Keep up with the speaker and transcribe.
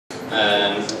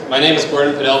My name is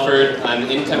Gordon Padelford. I'm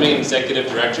the incoming Executive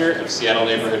Director of Seattle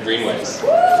Neighborhood Greenways.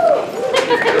 Glad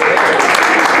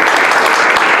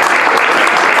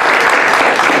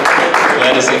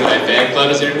to see that my fan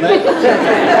club is here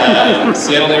tonight.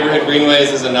 Seattle Neighborhood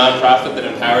Greenways is a nonprofit that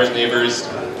empowers neighbors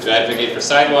to advocate for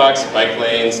sidewalks, bike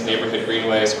lanes, neighborhood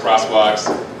greenways, crosswalks,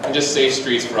 and just safe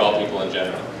streets for all people in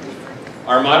general.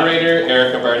 Our moderator,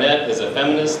 Erica Barnett, is a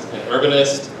feminist, an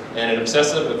urbanist, and an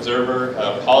obsessive observer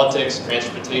of politics,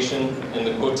 transportation, and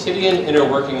the quotidian inner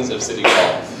workings of City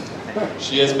Hall.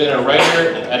 She has been a writer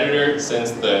and editor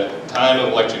since the time of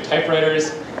electric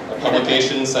typewriters, of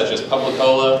publications such as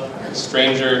Publicola,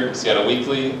 Stranger, Seattle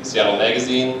Weekly, Seattle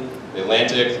Magazine, The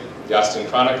Atlantic, The Austin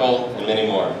Chronicle, and many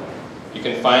more. You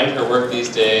can find her work these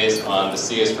days on The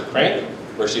C is for Crank,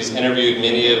 where she's interviewed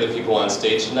many of the people on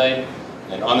stage tonight.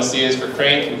 And on The C is for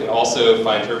Crank, you can also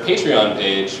find her Patreon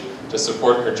page to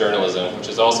support her journalism, which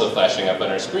is also flashing up on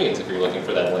our screens if you're looking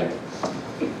for that link.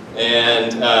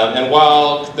 And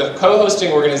while the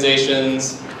co-hosting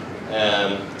organizations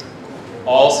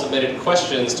all submitted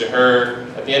questions to her,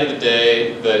 at the end of the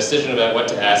day, the decision about what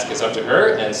to ask is up to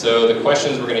her, and so the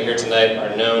questions we're going to hear tonight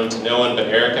are known to no one but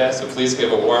Erica, so please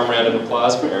give a warm round of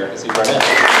applause for Erica C. Barnett.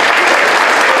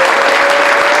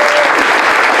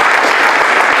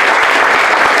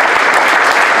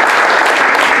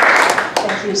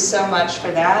 Thank you so much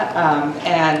for that,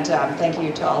 and thank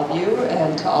you to all of you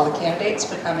and to all the candidates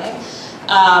for coming.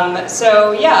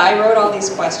 So yeah, I wrote all these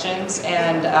questions,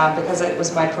 and because it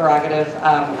was my prerogative,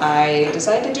 I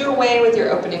decided to do away with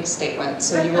your opening statement.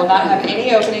 So you will not have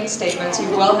any opening statements. You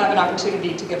will have an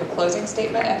opportunity to give a closing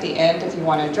statement at the end if you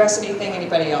want to address anything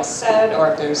anybody else said,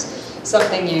 or if there's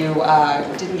something you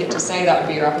didn't get to say, that would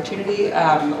be your opportunity,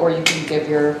 or you can give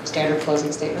your standard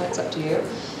closing statement. It's up to you.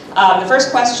 The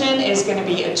first question is going to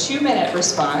be a 2-minute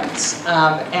response,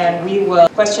 and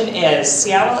question is,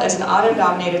 Seattle is an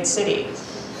auto-dominated city.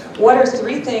 What are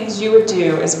 3 things you would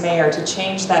do as mayor to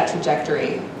change that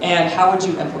trajectory, and how would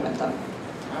you implement them?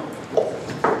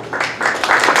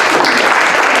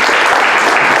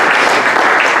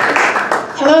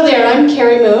 Hello there, I'm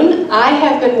Cary Moon. I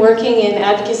have been working in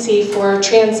advocacy for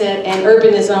transit and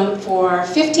urbanism for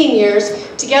 15 years,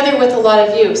 together with a lot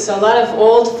of you. So a lot of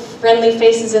old, friendly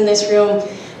faces in this room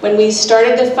when we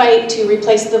started the fight to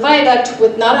replace the viaduct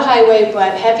with not a highway,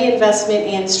 but heavy investment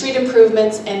in street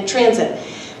improvements and transit.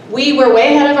 We were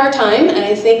way ahead of our time, and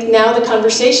I think now the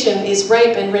conversation is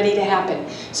ripe and ready to happen.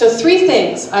 So 3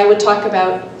 things I would talk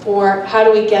about for how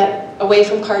do we get away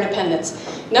from car dependence.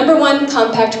 Number 1,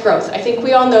 compact growth. I think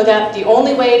we all know that the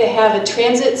only way to have a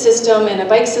transit system and a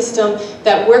bike system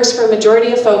that works for a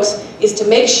majority of folks is to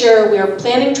make sure we are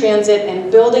planning transit and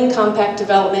building compact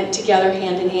development together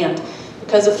hand in hand.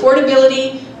 Because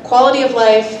affordability, quality of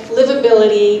life,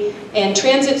 livability, and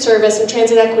transit service and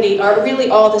transit equity are really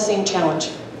all the same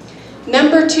challenge.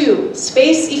 Number 2,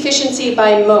 space efficiency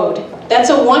by mode. That's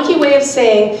a wonky way of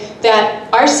saying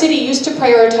that our city used to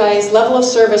prioritize level of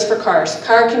service for cars,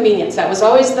 car convenience. That was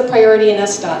always the priority in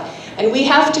SDOT. And we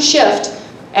have to shift,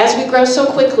 as we grow so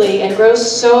quickly and grow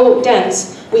so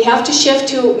dense, we have to shift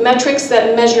to metrics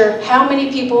that measure how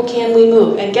many people can we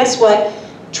move. And guess what?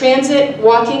 Transit,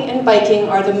 walking, and biking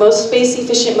are the most space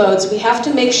efficient modes. We have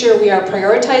to make sure we are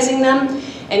prioritizing them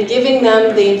and giving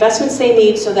them the investments they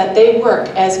need so that they work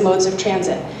as modes of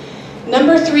transit.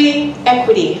 Number 3,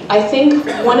 equity. I think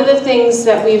one of the things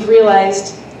that we've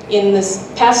realized in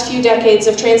this past few decades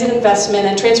of transit investment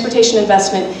and transportation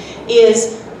investment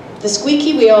is the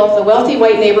squeaky wheel, the wealthy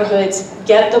white neighborhoods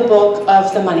get the bulk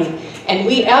of the money. And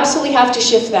we absolutely have to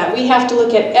shift that. We have to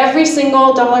look at every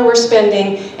single dollar we're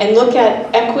spending and look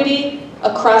at equity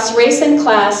across race and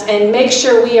class and make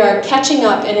sure we are catching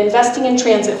up and investing in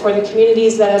transit for the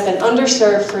communities that have been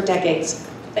underserved for decades.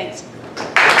 Thanks.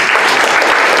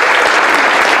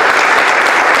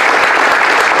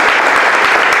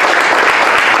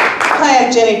 Hi,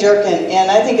 I'm Jenny Durkan, and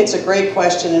I think it's a great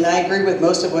question, and I agree with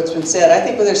most of what's been said. I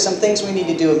think there's some things we need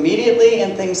to do immediately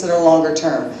and things that are longer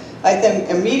term. I think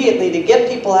immediately, to get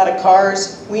people out of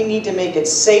cars, we need to make it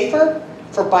safer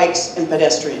for bikes and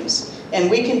pedestrians. And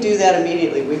we can do that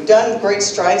immediately. We've done great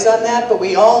strides on that, but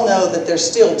we all know that there's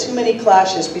still too many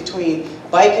clashes between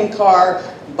bike and car,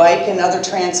 bike and other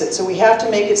transit, so we have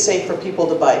to make it safe for people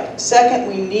to bike. Second,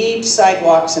 we need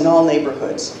sidewalks in all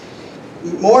neighborhoods.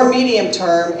 More medium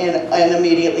term and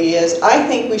immediately is, I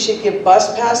think we should give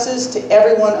bus passes to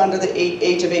everyone under the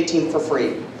age of 18 for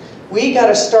free. We got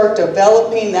to start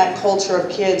developing that culture of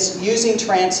kids using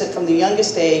transit from the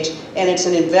youngest age, and it's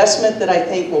an investment that I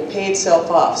think will pay itself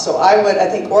off. So I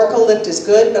think Oracle Lift is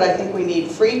good, but I think we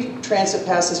need free transit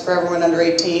passes for everyone under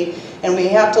 18, And we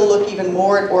have to look even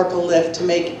more at Orca Lift to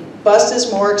make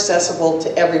buses more accessible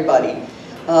to everybody.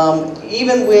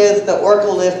 Even with the Orca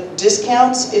Lift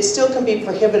discounts, it still can be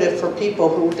prohibitive for people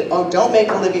who don't make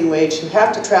a living wage, who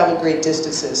have to travel great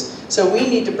distances. So we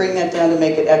need to bring that down to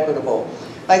make it equitable.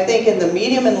 I think in the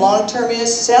medium and long term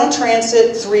is Sound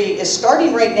Transit 3 is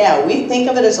starting right now. We think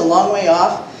of it as a long way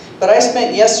off, but I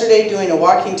spent yesterday doing a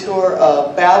walking tour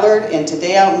of Ballard and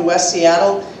today out in West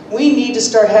Seattle. We need to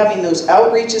start having those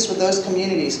outreaches with those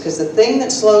communities, because the thing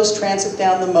that slows transit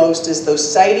down the most is those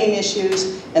siting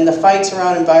issues and the fights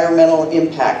around environmental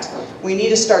impact. We need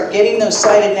to start getting those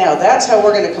sited now. That's how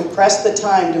we're going to compress the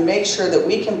time to make sure that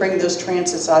we can bring those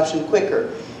transit options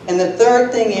quicker. And the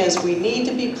third thing is we need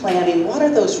to be planning what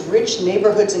are those rich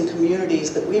neighborhoods and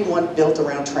communities that we want built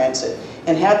around transit,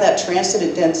 and have that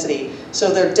transit density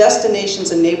so they're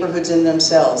destinations and neighborhoods in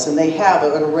themselves, and they have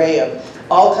an array of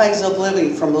all kinds of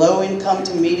living from low income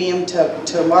to medium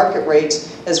to market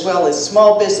rates, as well as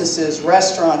small businesses,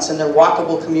 restaurants, and their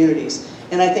walkable communities.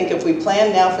 And I think if we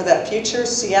plan now for that future,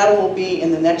 Seattle will be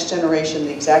in the next generation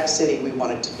the exact city we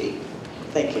want it to be.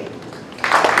 Thank you.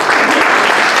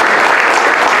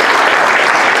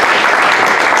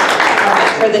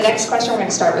 For the next question, we're going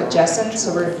to start with Jessen,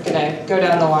 so we're going to go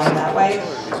down the line that way.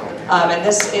 And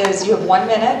this is, you have 1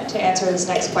 minute to answer this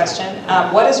next question.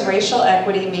 What does racial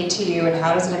equity mean to you, and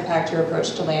how does it impact your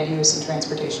approach to land use and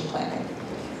transportation planning?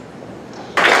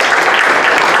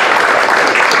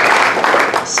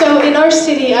 So in our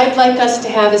city, I'd like us to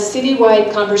have a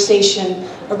citywide conversation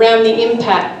around the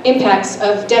impacts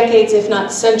of decades, if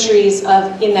not centuries,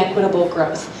 of inequitable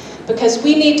growth. Because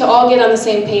we need to all get on the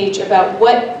same page about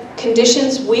what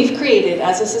conditions we've created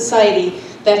as a society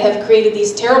that have created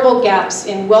these terrible gaps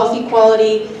in wealth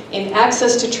equality, in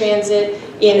access to transit,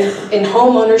 in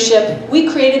home ownership.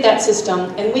 We created that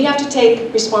system, and we have to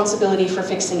take responsibility for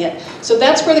fixing it. So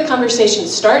that's where the conversation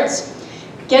starts,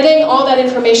 getting all that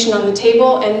information on the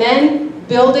table, and then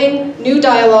building new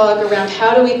dialogue around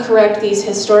how do we correct these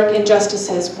historic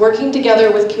injustices, working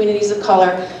together with communities of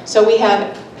color so we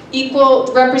have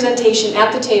equal representation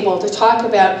at the table to talk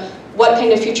about what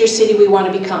kind of future city we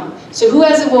want to become. So who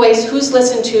has a voice, who's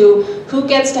listened to, who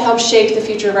gets to help shape the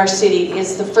future of our city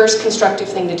is the first constructive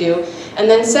thing to do. And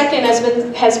then second, as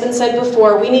has been said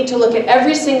before, we need to look at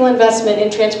every single investment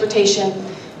in transportation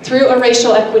through a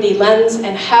racial equity lens,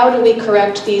 and how do we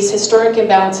correct these historic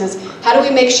imbalances? How do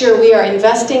we make sure we are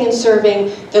investing and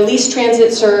serving the least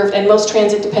transit served and most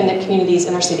transit dependent communities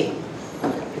in our city?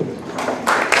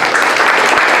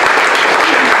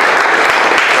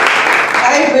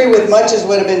 I agree with much as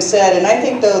what have been said, and I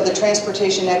think though the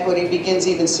transportation equity begins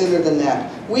even sooner than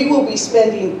that. We will be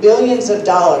spending billions of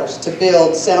dollars to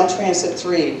build Sound Transit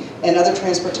 3 and other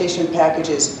transportation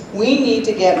packages. We need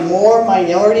to get more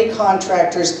minority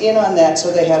contractors in on that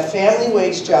so they have family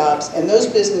wage jobs and those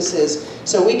businesses,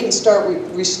 so we can start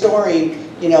restoring,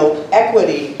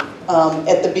 equity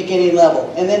at the beginning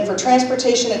level. And then for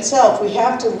transportation itself, we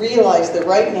have to realize that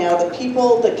right now the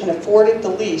people that can afford it the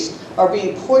least are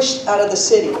being pushed out of the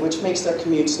city, which makes their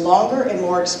commutes longer and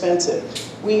more expensive.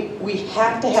 We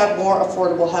have to have more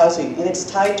affordable housing, and it's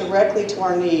tied directly to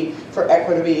our need for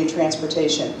equity in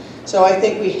transportation. So I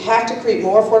think we have to create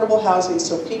more affordable housing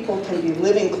so people can be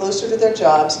living closer to their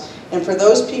jobs. And for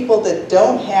those people that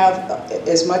don't have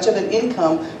as much of an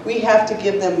income, we have to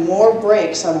give them more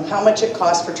breaks on how much it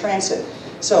costs for transit.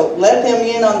 So let them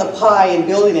in on the pie and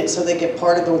building it so they get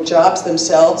part of the jobs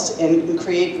themselves and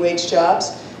create wage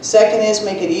jobs. Second is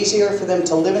make it easier for them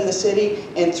to live in the city.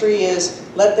 And 3 is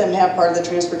let them have part of the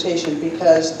transportation,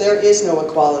 because there is no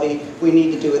equality. We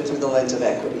need to do it through the lens of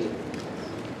equity.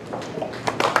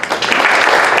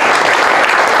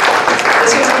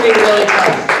 This was going to be really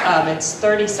tough. It's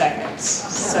 30 seconds,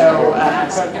 so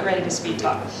get ready to speed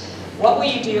talk. What will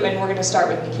you do, and we're going to start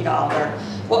with Nikita Oliver,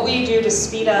 what will you do to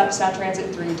speed up Sound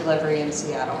Transit 3 delivery in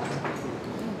Seattle?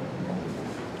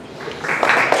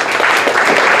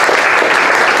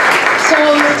 So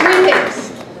 3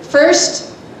 things.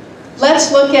 First,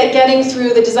 let's look at getting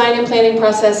through the design and planning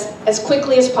process as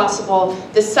quickly as possible.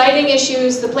 The siting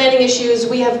issues, the planning issues,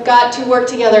 we have got to work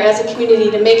together as a community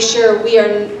to make sure we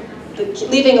are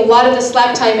leaving a lot of the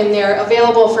slack time in there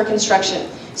available for construction.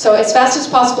 So as fast as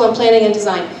possible in planning and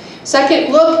design.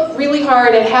 Second, look really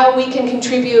hard at how we can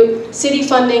contribute city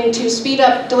funding to speed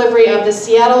up delivery of the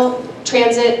Seattle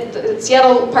transit, the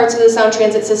Seattle parts of the Sound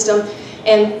Transit system.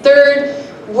 And third,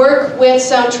 work with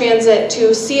Sound Transit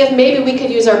to see if maybe we could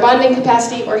use our bonding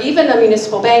capacity or even a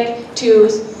municipal bank to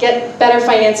get better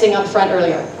financing up front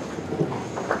earlier.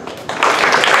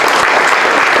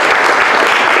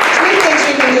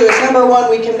 Number one,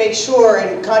 we can make sure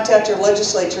and contact your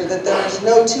legislature that there is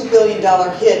no $2 billion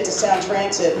hit to Sound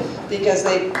Transit because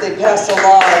they passed a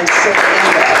law and said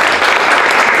that.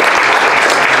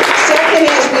 Second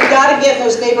is, we've got to get in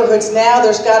those neighborhoods now.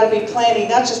 There's got to be planning,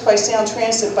 not just by Sound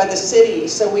Transit, by the city,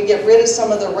 so we get rid of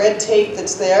some of the red tape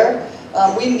that's there.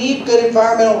 We need good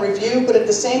environmental review, but at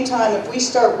the same time, if we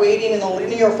start waiting in a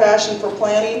linear fashion for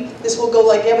planning, this will go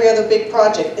like every other big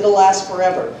project. It'll last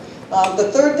forever.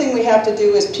 The third thing we have to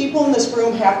do is people in this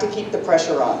room have to keep the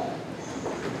pressure on.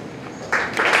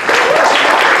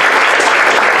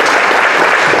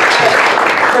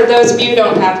 For those of you who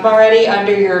don't have them already,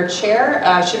 under your chair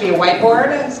should be a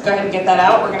whiteboard. Let's go ahead and get that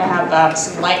out. We're going to have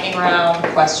some lightning round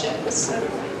questions.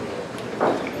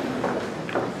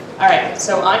 All right,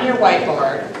 so on your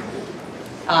whiteboard,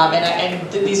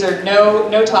 these are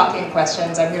no talking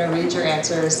questions. I'm going to read your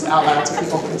answers out loud so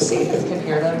people can see, can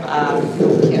hear them.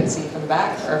 People can't see from the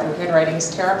back, or if your handwriting is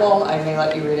terrible, I may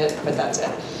let you read it, but that's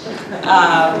it.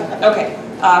 Okay,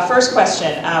 first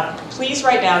question. Please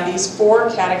write down these 4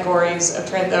 categories of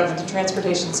the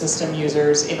transportation system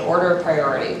users in order of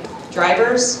priority: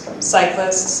 drivers,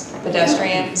 cyclists,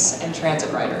 pedestrians, and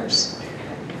transit riders.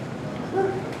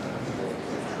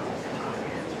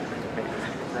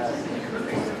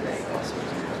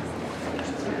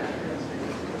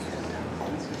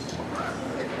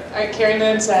 All right, Cary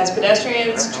Moon says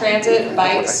pedestrians, transit,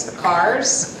 bikes,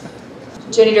 cars.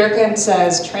 Jenny Durkan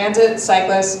says transit,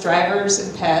 cyclists, drivers,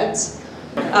 and peds.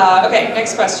 Okay,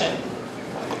 next question.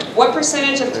 What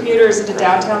percentage of commuters into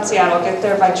downtown Seattle get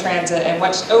there by transit, and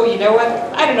what? Oh, you know what?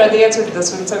 I don't know the answer to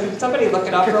this one, so can somebody look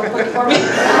it up real quick for me?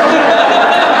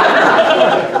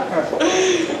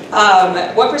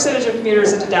 What percentage of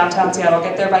commuters into downtown Seattle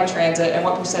get there by transit, and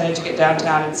what percentage get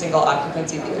downtown in single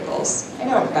occupancy vehicles? I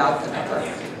know about the number.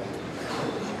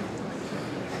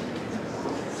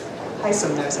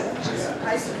 Hyson knows it.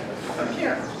 Hyson, up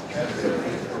here.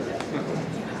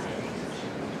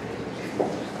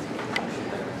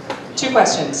 2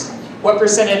 questions. What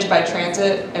percentage by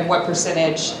transit and what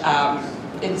percentage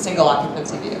in single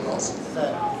occupancy vehicles? Is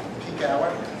that peak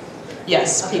hour?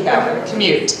 Yes, peak hour,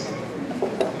 commute.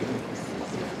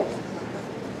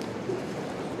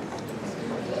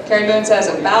 Cary Moon says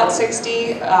about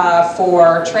 60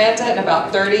 for transit and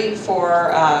about 30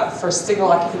 for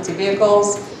single occupancy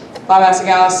vehicles. Bob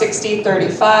Asagawa, 60,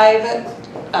 35.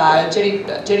 Jenny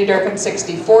Durkan,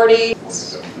 60, 40.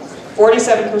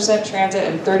 47% transit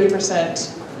and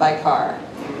 30% by car.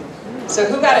 So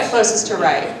who got it closest to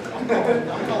right?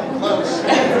 Close.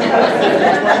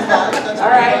 All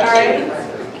right.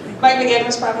 Mike McGinn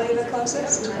was probably the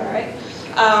closest. All right.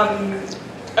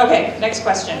 Okay, next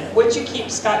question. Would you keep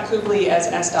Scott Kubley as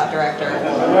SDOT director? And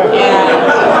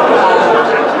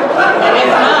if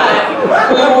not,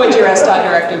 who would your SDOT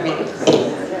director be?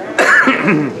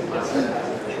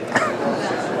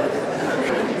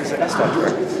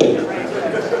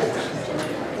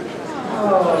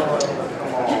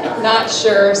 Not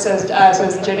sure, says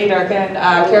Jenny Durkan.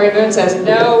 Cary Moon says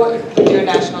no, do a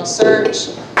national search.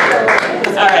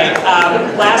 All right,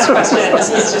 last question. This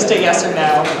is just a yes or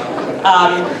no.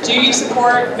 Do you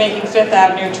support making 5th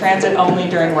Avenue transit only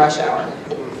during rush hour?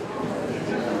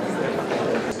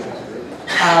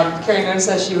 Cary Moon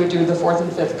says she would do the 4th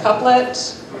and 5th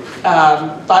couplet.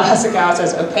 Bob Asagawa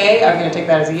says okay, I'm going to take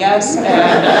that as a yes, and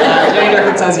Jenny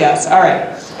Durkan says yes. All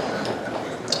right.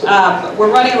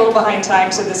 We're running a little behind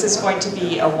time, so this is going to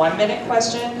be a 1-minute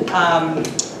question,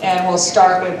 and we'll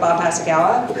start with Bob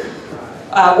Asagawa.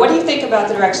 What do you think about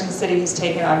the direction the city has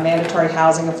taken on mandatory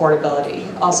housing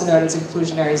affordability, also known as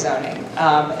inclusionary zoning?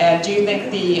 And do you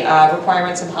think the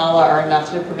requirements in HALA are enough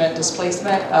to prevent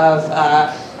displacement of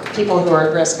people who are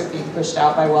at risk of being pushed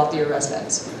out by wealthier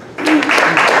residents?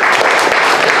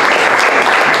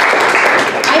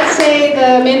 I'd say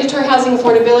the mandatory housing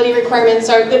affordability requirements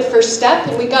are a good first step,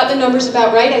 and we got the numbers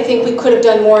about right. I think we could have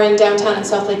done more in downtown and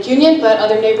South Lake Union, but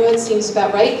other neighborhoods seems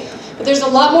about right. But there's a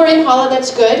lot more in HALA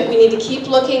that's good. We need to keep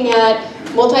looking at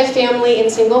multifamily and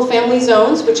single-family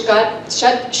zones, which got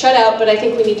shut out, but I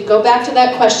think we need to go back to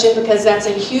that question because that's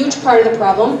a huge part of the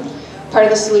problem, part of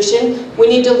the solution. We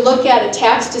need to look at a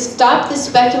tax to stop the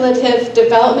speculative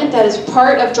development that is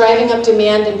part of driving up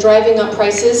demand and driving up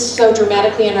prices so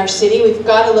dramatically in our city. We've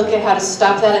got to look at how to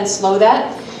stop that and slow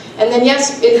that. And then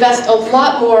yes, invest a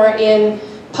lot more in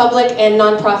public and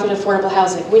nonprofit affordable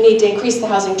housing. We need to increase the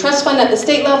housing trust fund at the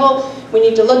state level. We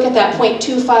need to look at that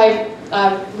 0.25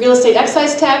 real estate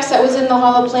excise tax that was in the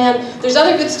HALA plan. There's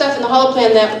other good stuff in the HALA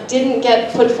plan that didn't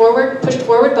get pushed forward,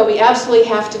 but we absolutely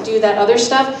have to do that other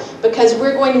stuff. because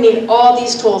we're going to need all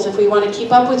these tools if we want to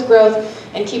keep up with growth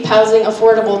and keep housing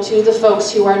affordable to the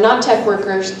folks who are not tech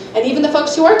workers, and even the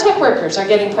folks who are tech workers are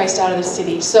getting priced out of the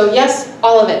city. So yes,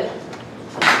 all of it.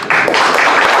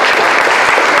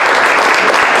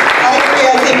 I agree.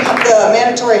 I think the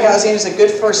mandatory housing is a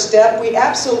good first step. We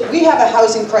have a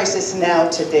housing crisis now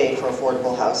today for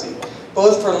affordable housing,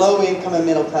 both for low income and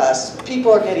middle class.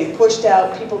 People are getting pushed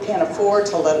out. People can't afford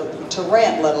to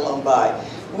rent, let alone buy.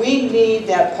 We need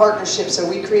that partnership, so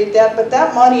we create that. But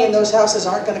that money in those houses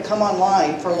aren't going to come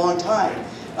online for a long time.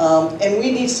 And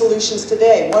we need solutions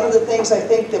today. One of the things I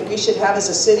think that we should have as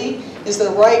a city is the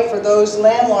right for those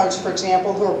landlords, for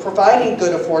example, who are providing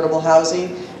good affordable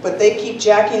housing, but they keep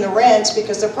jacking the rents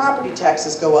because their property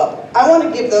taxes go up. I want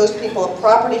to give those people a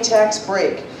property tax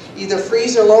break, either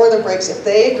freeze or lower their breaks if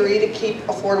they agree to keep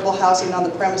affordable housing on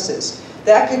the premises.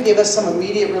 That could give us some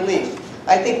immediate relief.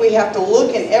 I think we have to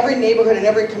look in every neighborhood and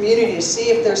every community to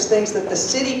see if there's things that the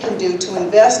city can do to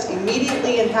invest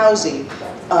immediately in housing,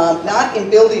 not in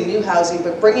building new housing,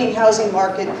 but bringing housing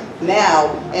market now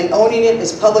and owning it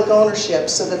as public ownership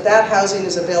so that that housing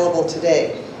is available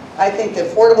today. I think that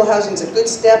affordable housing is a good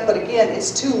step, but again, it's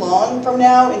too long from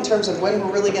now in terms of when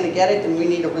we're really going to get it, and we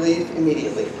need a relief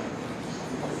immediately.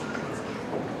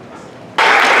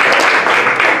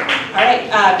 All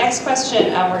right, next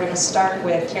question, we're going to start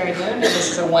with Cary Moon, and this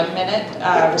is a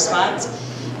 1-minute response.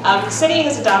 The city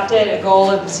has adopted a goal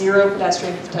of 0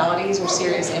 pedestrian fatalities or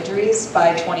serious injuries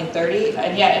by 2030,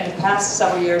 and yet in the past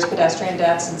several years, pedestrian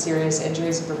deaths and serious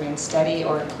injuries have remained steady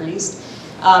or increased.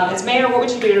 As mayor, what would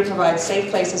you do to provide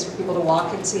safe places for people to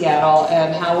walk in Seattle,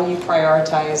 and how will you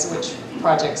prioritize which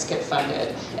projects get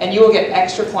funded? And you will get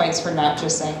extra points for not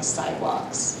just saying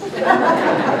sidewalks.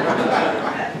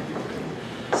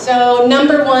 So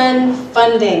number one,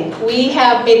 funding. We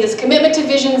have made this commitment to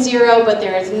Vision Zero, but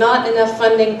there is not enough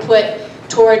funding put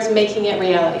towards making it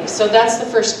reality. So that's the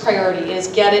first priority, is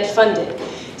get it funded.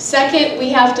 Second, we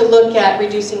have to look at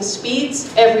reducing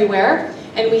speeds everywhere,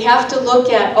 and we have to look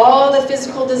at all the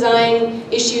physical design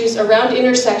issues around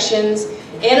intersections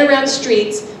and around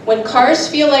streets. When cars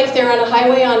feel like they're on a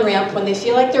highway on-ramp, when they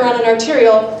feel like they're on an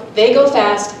arterial, they go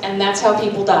fast, and that's how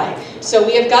people die. So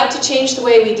we have got to change the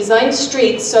way we design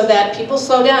streets so that people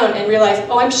slow down and realize,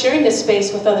 oh, I'm sharing this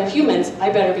space with other humans,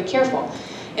 I better be careful.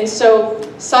 And so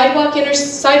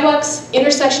sidewalks,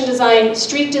 intersection design,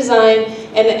 street design,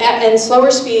 and slower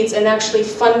speeds, and actually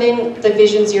funding the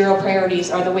Vision Zero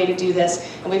priorities are the way to do this.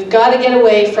 And we've got to get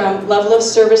away from level of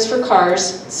service for cars,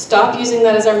 stop using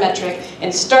that as our metric,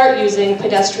 and start using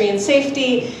pedestrian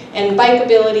safety and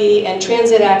bikeability and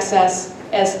transit access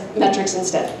as metrics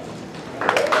instead.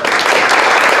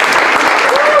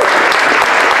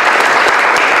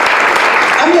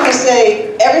 I'm going to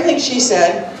say everything she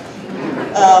said,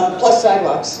 plus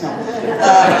sidewalks. No. And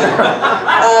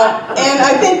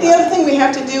I think the other thing we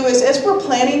have to do is, as we're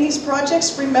planning these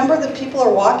projects, remember that people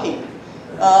are walking.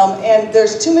 And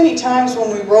there's too many times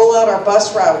when we roll out our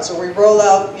bus routes, or we roll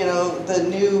out, the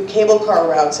new cable car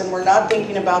routes, and we're not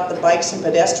thinking about the bikes and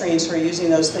pedestrians who are using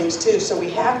those things too. So we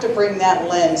have to bring that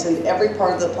lens in every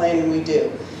part of the planning we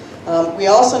do. We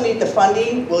also need the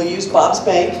funding. We'll use Bob's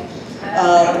Bank.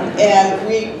 And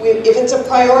if it's a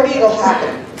priority, it'll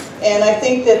happen. And I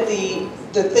think that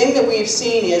the thing that we've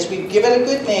seen is we give it a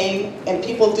good name and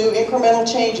people do incremental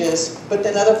changes, but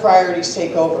then other priorities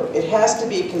take over. It has to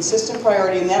be a consistent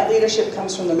priority, and that leadership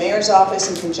comes from the mayor's office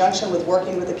in conjunction with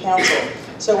working with the council.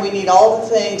 So we need all the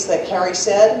things that Cary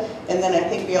said, and then I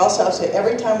think we also have to,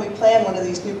 every time we plan one of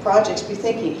these new projects, be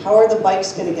thinking, how are the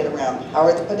bikes going to get around? How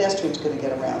are the pedestrians going to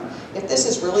get around? If this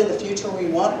is really the future we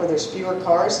want, where there's fewer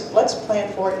cars, let's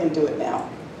plan for it and do it now.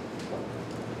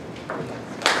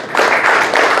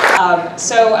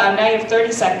 Now you have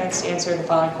 30 seconds to answer the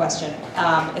following question.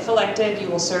 If elected, you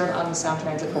will serve on the Sound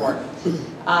Transit Board.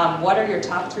 What are your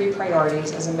top 3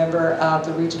 priorities as a member of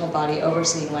the regional body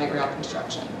overseeing light rail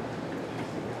construction?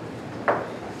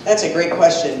 That's a great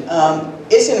question.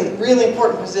 It's a really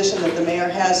important position that the mayor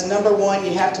has. Number one,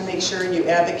 you have to make sure you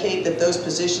advocate that those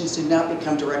positions do not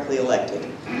become directly elected.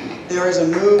 There is a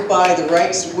move by the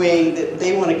right wing that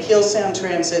they want to kill Sound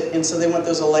Transit, and so they want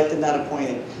those elected, not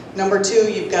appointed. Number 2,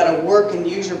 you've got to work and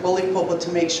use your bully pulpit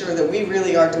to make sure that we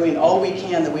really are doing all we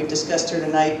can that we've discussed here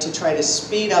tonight to try to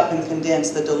speed up and condense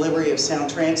the delivery of Sound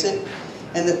Transit.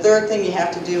 And the third thing you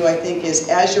have to do, I think, is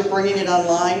as you're bringing it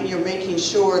online, you're making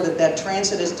sure that that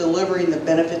transit is delivering the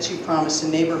benefits you promised to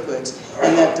neighborhoods,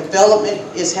 and that development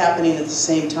is happening at the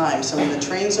same time. So when the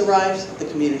trains arrive, the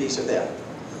communities are there.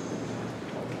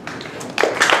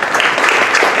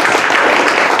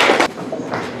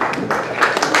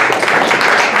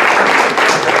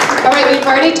 All right, we've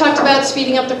already talked about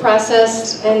speeding up the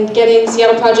process and getting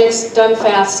Seattle projects done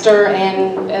faster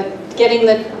and getting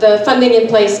the funding in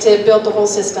place to build the whole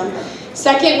system.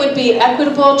 Second would be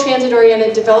equitable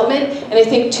transit-oriented development, and I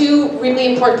think two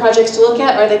really important projects to look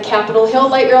at are the Capitol Hill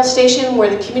Light Rail Station, where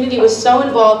the community was so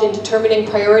involved in determining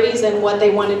priorities and what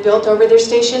they wanted built over their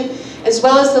station, as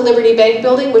well as the Liberty Bank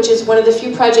building, which is one of the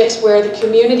few projects where the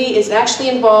community is actually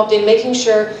involved in making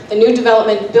sure the new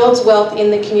development builds wealth in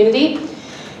the community.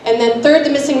 And then third,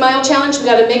 the missing mile challenge. We've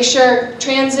got to make sure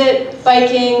transit,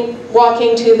 biking,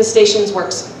 walking to the stations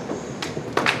works.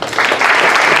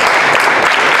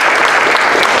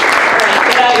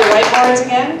 Whiteboards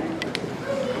again,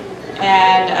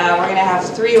 and we're going to have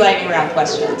 3 lightning round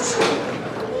questions.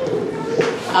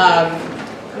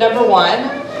 Number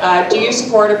 1, do you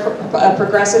support a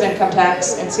progressive income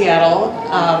tax in Seattle?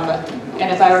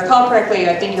 And if I recall correctly,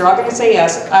 I think you're all going to say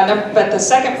yes. But the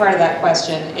second part of that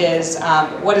question is,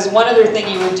 what is one other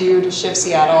thing you would do to shift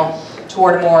Seattle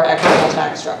toward a more equitable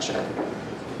tax structure?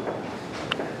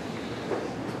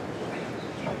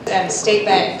 And state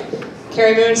bank.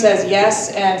 Cary Moon says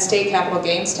yes, and state capital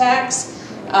gains tax.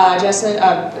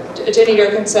 Jenny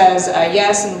Durkan says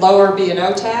yes, and lower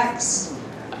B&O tax.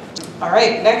 All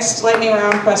right, next lightning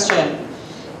round question.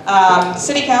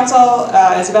 City Council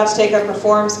is about to take up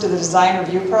reforms to the design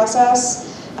review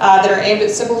process that are aimed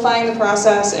at simplifying the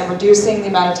process and reducing the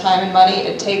amount of time and money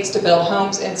it takes to build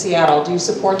homes in Seattle. Do you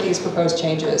support these proposed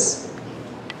changes?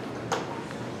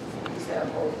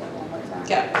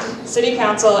 Yeah. City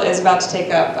Council is about to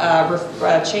take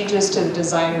up changes to the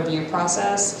design review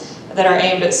process that are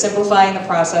aimed at simplifying the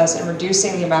process and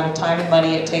reducing the amount of time and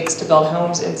money it takes to build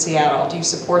homes in Seattle. Do you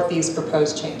support these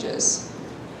proposed changes?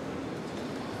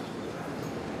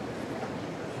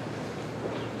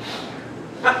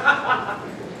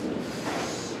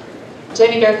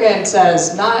 Jenny Durkan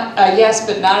says yes,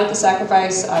 but not at the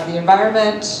sacrifice of the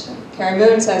environment. Cary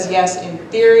Moon says yes in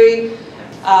theory.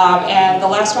 And the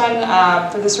last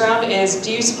one for this round is,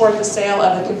 do you support the sale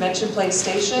of the Convention Place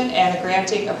Station and the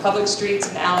granting of public streets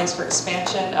and alleys for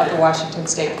expansion of the Washington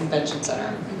State Convention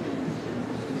Center?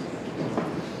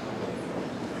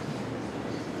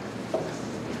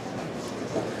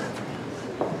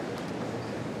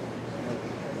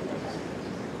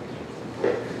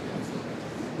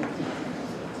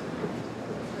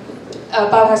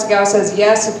 Bob Hasegawa says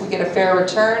yes if we get a fair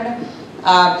return.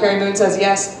 Cary Moon says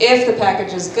yes if the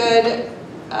package is good.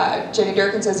 Jenny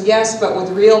Durkan says yes, but with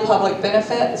real public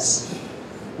benefits.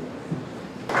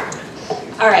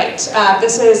 All right,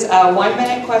 this is a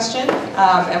 1-minute question,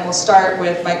 and we'll start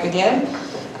with Mike McGinn.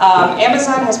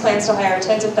 Amazon has plans to hire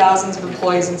tens of thousands of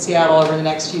employees in Seattle over the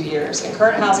next few years, and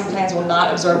current housing plans will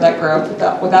not absorb that growth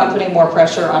without putting more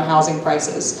pressure on housing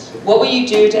prices. What will you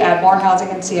do to add more housing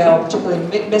in Seattle,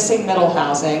 particularly missing middle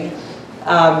housing,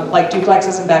 like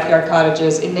duplexes and backyard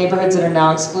cottages in neighborhoods that are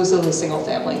now exclusively single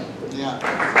family? Yeah.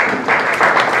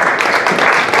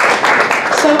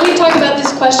 So we talk about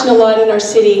this question a lot in our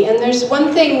city, and there's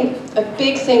one thing, a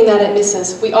big thing that it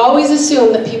misses. We always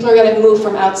assume that people are going to move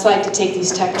from outside to take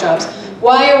these tech jobs.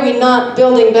 Why are we not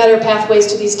building better pathways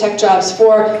to these tech jobs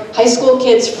for high school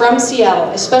kids from Seattle,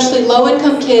 especially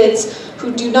low-income kids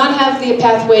who do not have the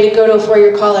pathway to go to a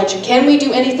four-year college? Can we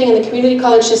do anything in the community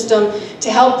college system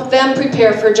to help them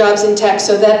prepare for jobs in tech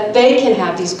so that they can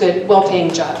have these good,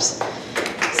 well-paying jobs?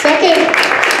 Second,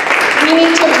 we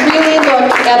need to really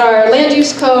look at our land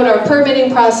use code, our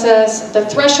permitting process, the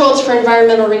thresholds for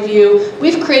environmental review.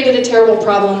 We've created a terrible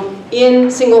problem in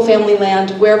single-family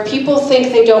land where people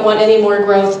think they don't want any more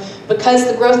growth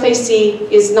because the growth they see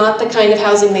is not the kind of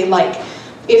housing they like.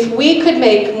 If we could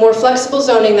make more flexible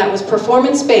zoning that was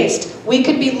performance-based, we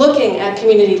could be looking at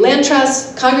community land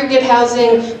trusts, congregate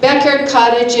housing, backyard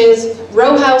cottages,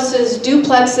 row houses,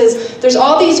 duplexes. There's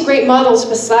all these great models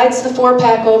besides the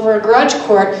 4-pack over a garage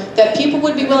court that people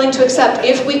would be willing to accept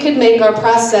if we could make our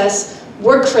process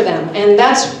work for them. And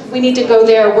we need to go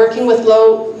there, working with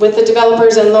the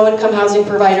developers and low-income housing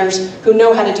providers who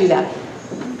know how to do that.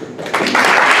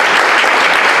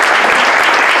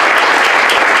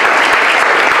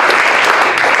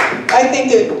 I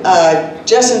think that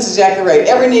Justin's exactly right.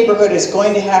 Every neighborhood is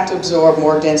going to have to absorb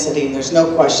more density, and there's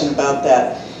no question about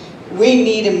that. We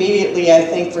need immediately, I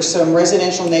think, for some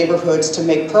residential neighborhoods to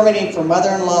make permitting for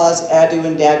mother-in-laws, ADU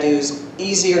and DADUs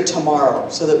easier tomorrow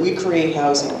so that we create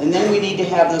housing. And then we need to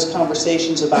have those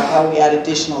conversations about how we add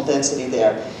additional density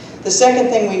there. The second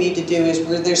thing we need to do is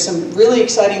there's some really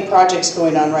exciting projects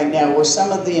going on right now where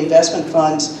some of the investment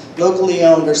funds, locally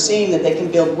owned, are seeing that they can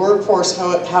build workforce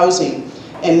housing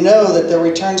and know that the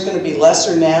return's going to be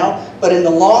lesser now, but in the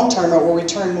long term it will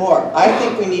return more. I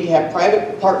think we need to have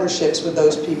private partnerships with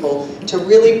those people to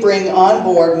really bring on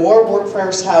board more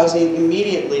workforce housing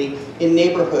immediately in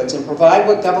neighborhoods and provide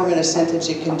what government incentives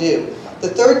it can do. The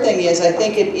third thing is, I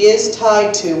think it is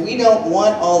tied to, we don't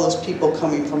want all those people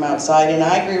coming from outside, and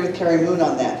I agree with Cary Moon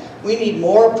on that. We need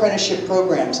more apprenticeship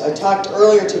programs. I talked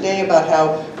earlier today about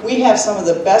how we have some of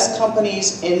the best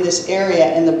companies in this area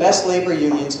and the best labor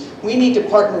unions. We need to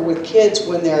partner with kids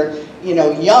when they're,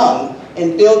 young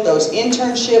and build those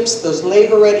internships, those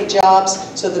labor-ready jobs,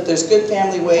 so that there's good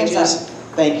family wages.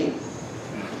 Thank you.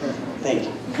 Thank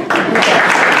you.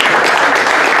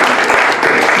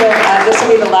 So this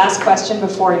will be the last question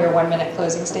before your 1-minute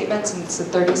closing statements, and it's a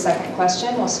 30-second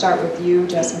question. We'll start with you,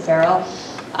 Justin Farrell.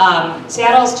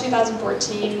 Seattle's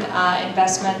 2014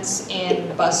 investments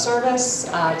in bus service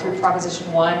through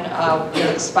Proposition 1 will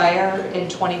expire in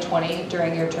 2020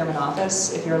 during your term in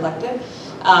office if you're elected.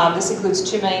 This includes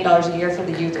 $2 million a year for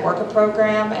the Youth Orca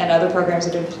program and other programs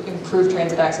that improve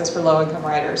transit access for low-income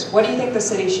riders. What do you think the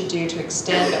city should do to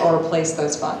extend or replace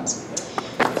those funds?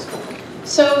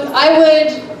 So I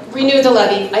would renew the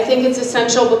levy. I think it's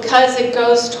essential because it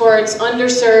goes towards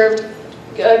underserved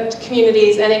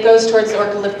communities and it goes towards the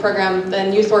Orca Lift program, the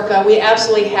Youth Orca. We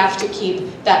absolutely have to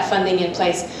keep that funding in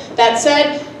place. That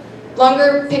said,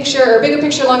 longer picture, or bigger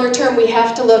picture, longer term, we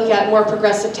have to look at more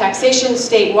progressive taxation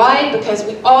statewide, because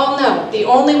we all know the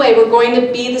only way we're going to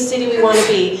be the city we want to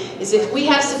be is if we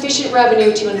have sufficient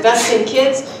revenue to invest in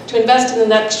kids, to invest in the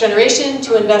next generation,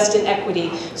 to invest in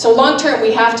equity. So long term,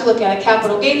 we have to look at a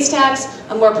capital gains tax,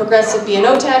 a more progressive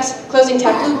B&O tax, closing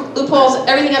tax loopholes,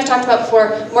 everything I've talked about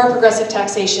before. More progressive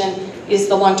taxation is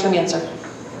the long-term answer.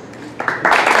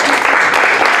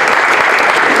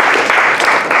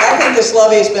 I think this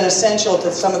levy has been essential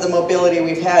to some of the mobility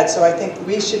we've had, so I think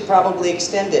we should probably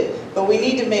extend it. But we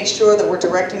need to make sure that we're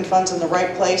directing funds in the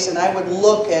right place, and I would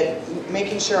look at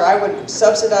making sure I would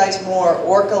subsidize more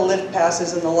Orca lift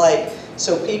passes and the like,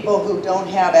 so people who don't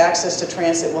have access to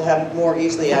transit will have more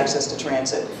easily access to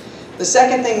transit. The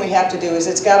second thing we have to do is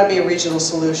it's got to be a regional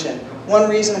solution. One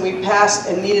reason we passed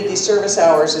and needed these service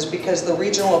hours is because the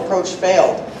regional approach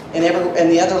failed, and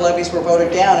the other levies were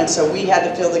voted down, and so we had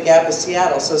to fill the gap with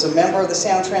Seattle. So as a member of the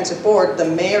Sound Transit Board, the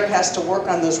mayor has to work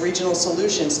on those regional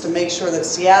solutions to make sure that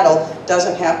Seattle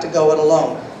doesn't have to go it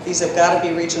alone. These have got to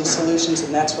be regional solutions,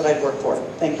 and that's what I'd work for.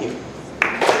 Thank you.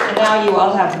 And now you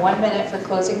all have 1 minute for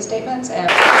closing statements.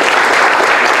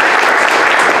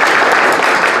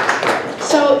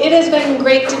 So it has been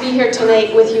great to be here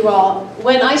tonight with you all.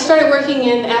 When I started working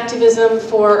in activism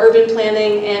for urban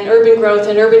planning and urban growth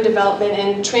and urban development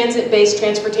and transit-based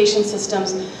transportation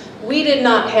systems, we did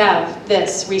not have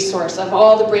this resource of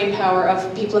all the brain power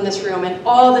of people in this room and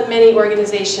all the many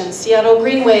organizations, Seattle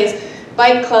Greenways,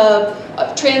 Bike Club,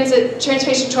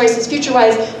 Transportation Choices,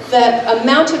 FutureWise. The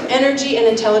amount of energy and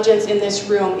intelligence in this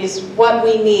room is what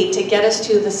we need to get us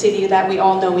to the city that we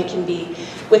all know we can be.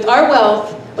 With our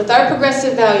wealth, with our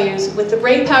progressive values, with the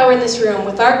brain power in this room,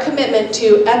 with our commitment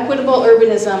to equitable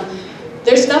urbanism,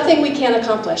 there's nothing we can't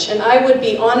accomplish. And I would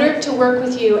be honored to work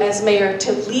with you as mayor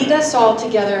to lead us all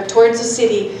together towards a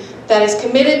city that is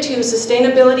committed to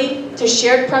sustainability, to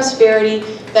shared prosperity,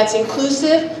 that's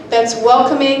inclusive, that's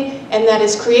welcoming, and that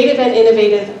is creative and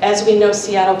innovative as we know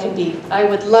Seattle can be. I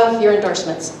would love your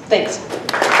endorsements. Thanks.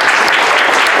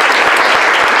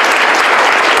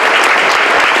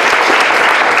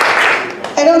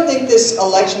 I don't think this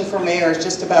election for mayor is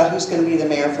just about who's going to be the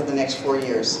mayor for the next 4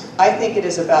 years. I think it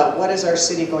is about what is our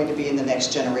city going to be in the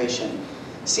next generation.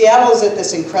 Seattle is at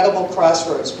this incredible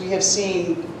crossroads. We have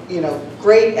seen,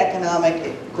 great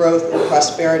economic growth and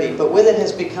prosperity, but with it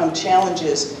has become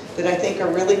challenges that I think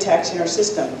are really taxing our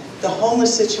system. The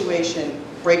homeless situation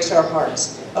breaks our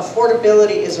hearts.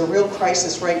 Affordability is a real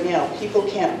crisis right now. People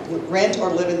can't rent or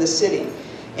live in the city.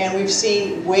 And we've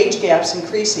seen wage gaps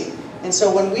increasing. And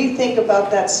so when we think about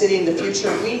that city in the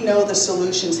future, we know the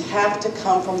solutions have to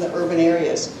come from the urban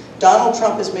areas. Donald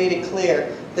Trump has made it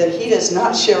clear that he does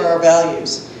not share our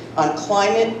values on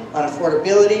climate, on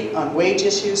affordability, on wage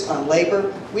issues, on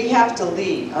labor. We have to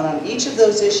lead. And on each of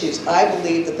those issues, I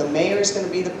believe that the mayor is going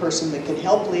to be the person that can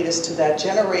help lead us to that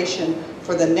generation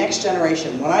for the next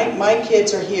generation. When my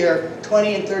kids are here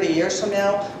 20 and 30 years from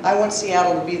now, I want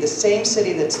Seattle to be the same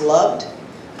city that's loved,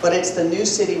 but it's the new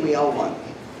city we all want.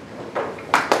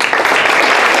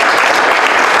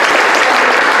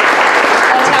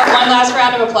 One last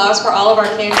round of applause for all of our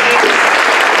candidates.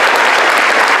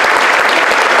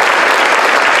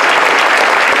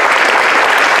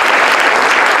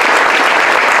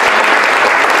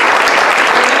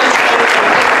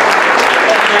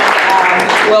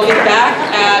 We'll be back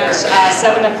at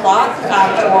 7 o'clock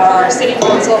for our City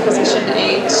Council Position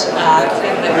 8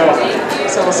 candidate voting.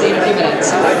 So we'll see you in a few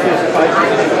minutes.